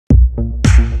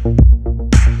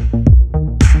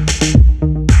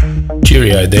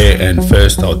cheerio there, and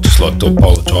first I'd just like to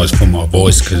apologise for my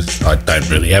voice because I don't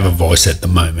really have a voice at the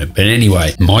moment. But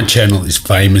anyway, my channel is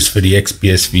famous for the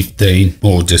XPS 15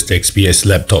 or just XPS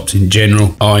laptops in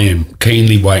general. I am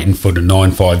keenly waiting for the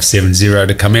 9570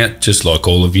 to come out, just like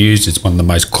all of you. It's one of the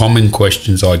most common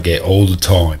questions I get all the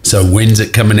time. So when's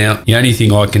it coming out? The only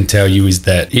thing I can tell you is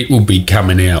that it will be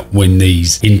coming out when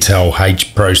these Intel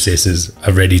H processors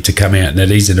are ready to come out. Now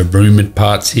these are the rumoured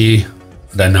parts here.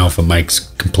 I don't know if it makes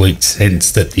complete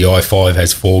sense that the i5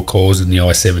 has 4 cores and the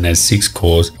i7 has 6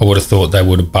 cores. I would have thought they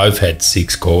would have both had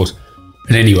 6 cores.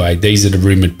 But anyway, these are the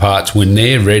rumoured parts. When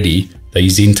they're ready,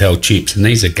 these Intel chips, and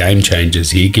these are game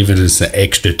changers here, giving us an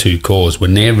extra 2 cores.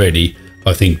 When they're ready,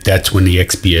 I think that's when the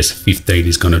XPS 15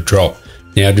 is going to drop.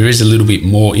 Now, there is a little bit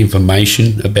more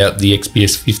information about the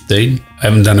XPS 15. I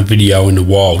haven't done a video in a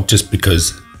while just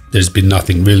because there's been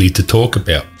nothing really to talk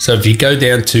about. So if you go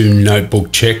down to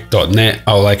notebookcheck.net,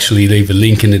 I'll actually leave a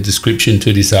link in the description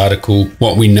to this article.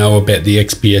 What we know about the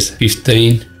XPS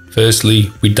 15. Firstly,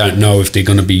 we don't know if they're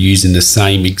going to be using the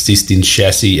same existing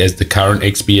chassis as the current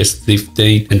XPS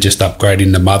 15 and just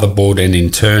upgrading the motherboard and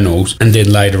internals, and then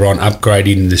later on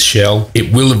upgrading the shell.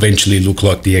 It will eventually look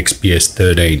like the XPS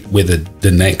 13, whether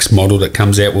the next model that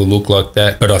comes out will look like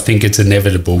that, but I think it's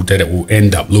inevitable that it will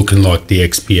end up looking like the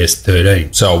XPS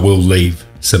 13. So I will leave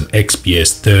some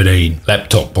XPS 13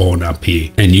 laptop porn up here,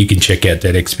 and you can check out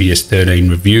that XPS 13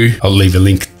 review. I'll leave a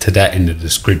link to that in the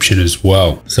description as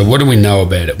well. So what do we know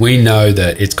about it? We know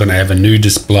that it's going to have a new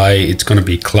display. It's going to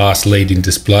be class leading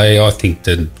display. I think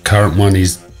the current one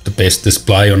is the best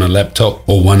display on a laptop,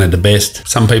 or one of the best.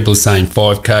 Some people are saying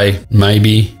 5K,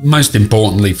 maybe. Most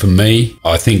importantly for me,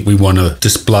 I think we want a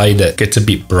display that gets a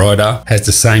bit brighter, has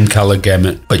the same color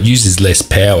gamut, but uses less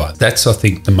power. That's, I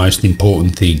think, the most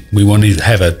important thing. We want to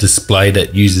have a display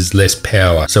that uses less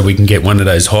power so we can get one of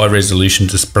those high resolution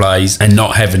displays and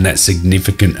not having that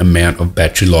significant amount of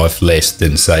battery life less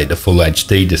than, say, the full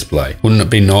HD display. Wouldn't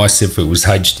it be nice if it was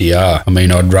HDR? I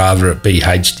mean, I'd rather it be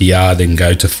HDR than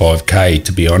go to 5K,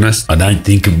 to be honest. I don't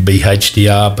think it would be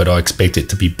HDR, but I expect it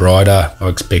to be brighter. I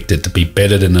expect it to be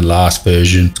better than the last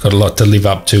version. It's got a lot to live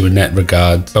up to in that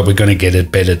regard, but we're going to get a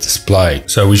better display.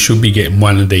 So we should be getting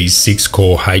one of these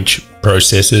 6-core H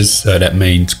processors. So that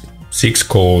means 6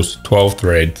 cores, 12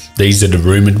 threads. These are the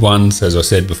rumored ones, as I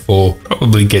said before.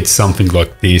 Probably get something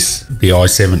like this, the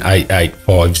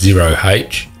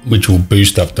i7-8850H, which will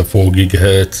boost up to 4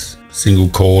 gigahertz. Single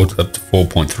core up to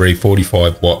 4.3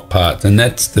 45 watt parts. And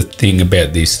that's the thing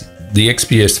about this. The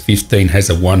XPS 15 has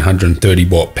a 130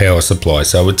 watt power supply,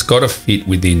 so it's got to fit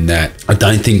within that. I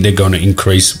don't think they're going to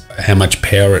increase how much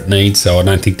power it needs, so I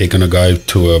don't think they're going to go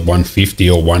to a 150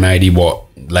 or 180 watt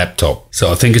laptop. So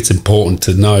I think it's important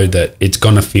to know that it's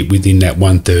going to fit within that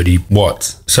 130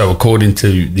 watts. So according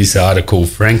to this article,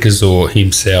 Frank Azor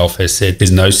himself has said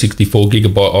there's no 64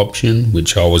 gigabyte option,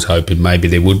 which I was hoping maybe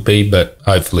there would be, but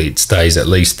hopefully it stays at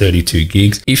least 32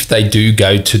 gigs. If they do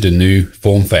go to the new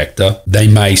form factor, they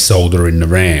may solder in the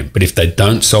RAM, but if they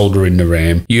don't solder in the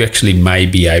RAM, you actually may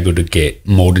be able to get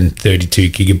more than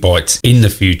 32 gigabytes in the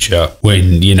future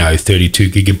when, you know, 32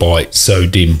 gigabyte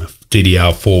SO-DIMM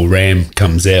DDR4 RAM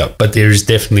comes out, but there is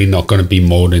definitely not going to be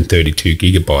more than 32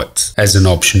 gigabytes as an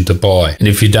option to buy. And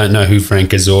if you don't know who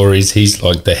Frank Azor is, he's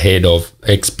like the head of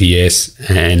XPS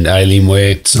and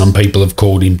Alienware. Some people have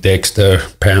called him Dexter.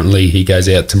 Apparently he goes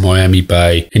out to Miami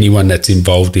Bay. Anyone that's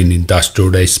involved in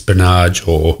industrial espionage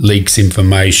or leaks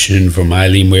information from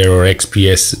Alienware or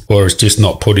XPS, or is just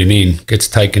not putting in, gets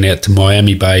taken out to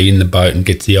Miami Bay in the boat and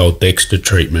gets the old Dexter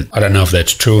treatment. I don't know if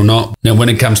that's true or not. Now when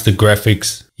it comes to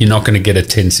graphics, you're not going to get a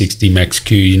 1060 Max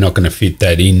Q. You're not going to fit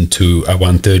that into a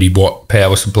 130 watt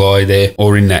power supply there,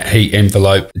 or in that heat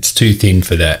envelope. It's too thin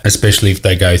for that, especially if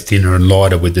they go thinner and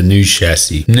lighter with the new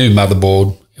chassis. New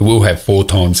motherboard. It will have 4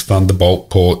 times Thunderbolt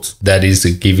ports. That is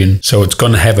a given. So it's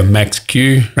going to have a Max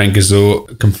Q. Frank Azor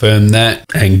confirmed that.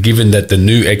 And given that the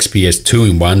new XPS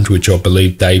 2-in-1, which I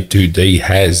believe Dave 2D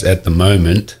has at the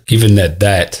moment, given that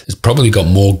that has probably got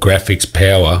more graphics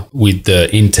power with the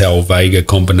Intel Vega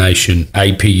combination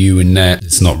APU in that.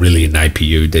 It's not really an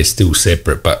APU. They're still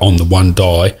separate, but on the one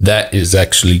die, that is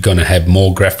actually going to have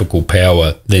more graphical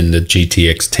power than the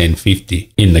GTX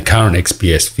 1050 in the current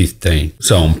XPS 15.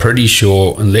 So I'm pretty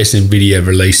sure, unless Nvidia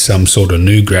release some sort of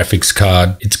new graphics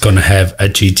card, it's going to have a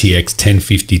GTX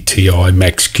 1050 Ti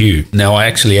Max-Q. Now, I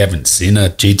actually haven't seen a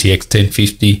GTX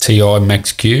 1050 Ti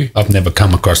Max-Q. I've never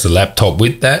come across a laptop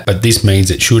with that, but this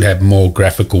means it should have more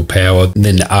graphical power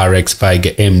than the RX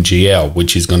Vega MGL,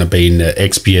 which is going to be in the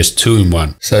XPS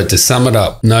 2-in-1. So to sum it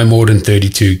up, no more than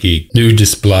 32 gig, new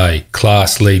display,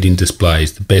 class leading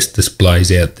displays, the best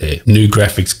displays out there, new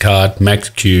graphics card,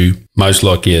 Max-Q, most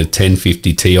likely a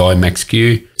 1050 Ti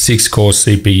Max-Q, 6-core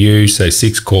CPU, so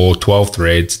 6-core, 12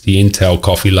 threads, the Intel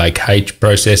Coffee Lake H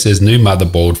processors, new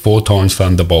motherboard, 4x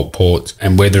Thunderbolt ports,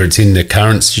 and whether it's in the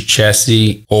current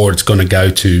chassis or it's going to go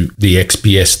to the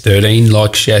XPS 13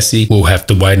 like chassis, we'll have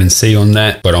to wait and see on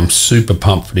that, but I'm super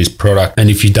pumped for this product. And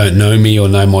if you don't know me or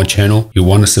know my channel, you'll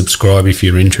want to subscribe if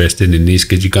you're interested in this,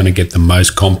 because you're going to get the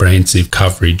most comprehensive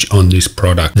coverage on this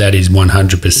product. That is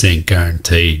 100%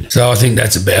 guaranteed. So I think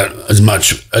that's about as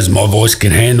much as my voice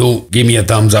can handle. Give me a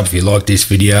thumbs up if you like this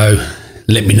video.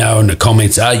 Let me know in the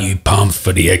comments, are you pumped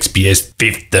for the XPS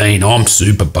 15? I'm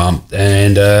super pumped,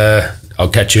 and I'll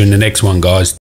catch you in the next one, guys.